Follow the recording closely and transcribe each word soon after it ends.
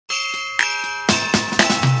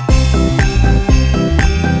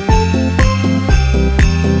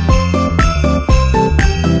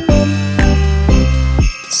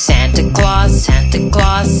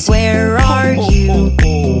Claus, where are you?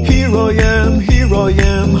 Here I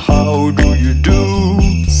am, how do you do?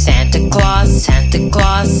 Santa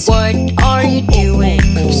Claus, what are you doing?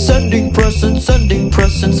 Sending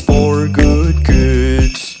presents for good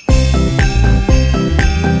kids.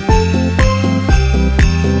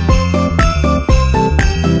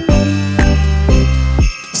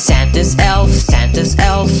 Santa's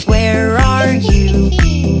elf, where are you?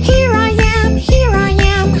 Here I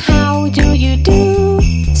am, how do you do?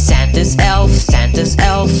 Santa's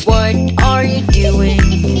elf, What are you doing?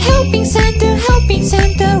 Helping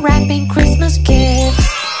Santa, wrapping Christmas gifts.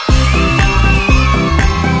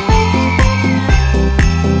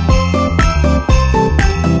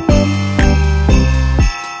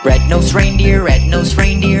 Red-nosed reindeer,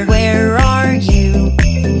 where are you?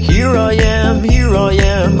 Here I am,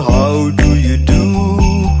 how do you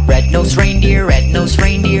do? Red-nosed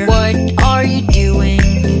reindeer, what are you doing?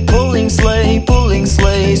 Pulling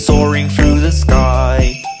sleigh, soaring through the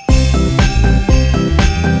sky.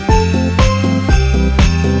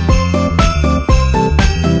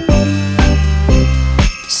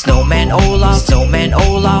 Snowman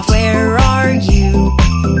Olaf, where are you?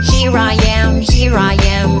 Here I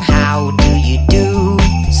am, how do you do?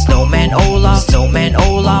 Snowman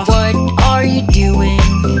Olaf, what are you doing?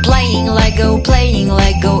 Playing Lego,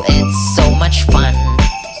 it's so much fun.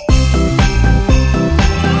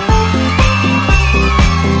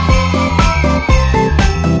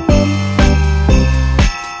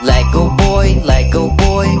 Lego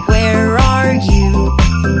boy, where are you?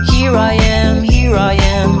 Here I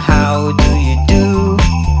am, how do you do?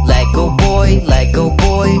 Lego boy,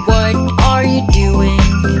 what are you doing?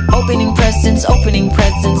 Opening presents,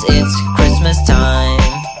 it's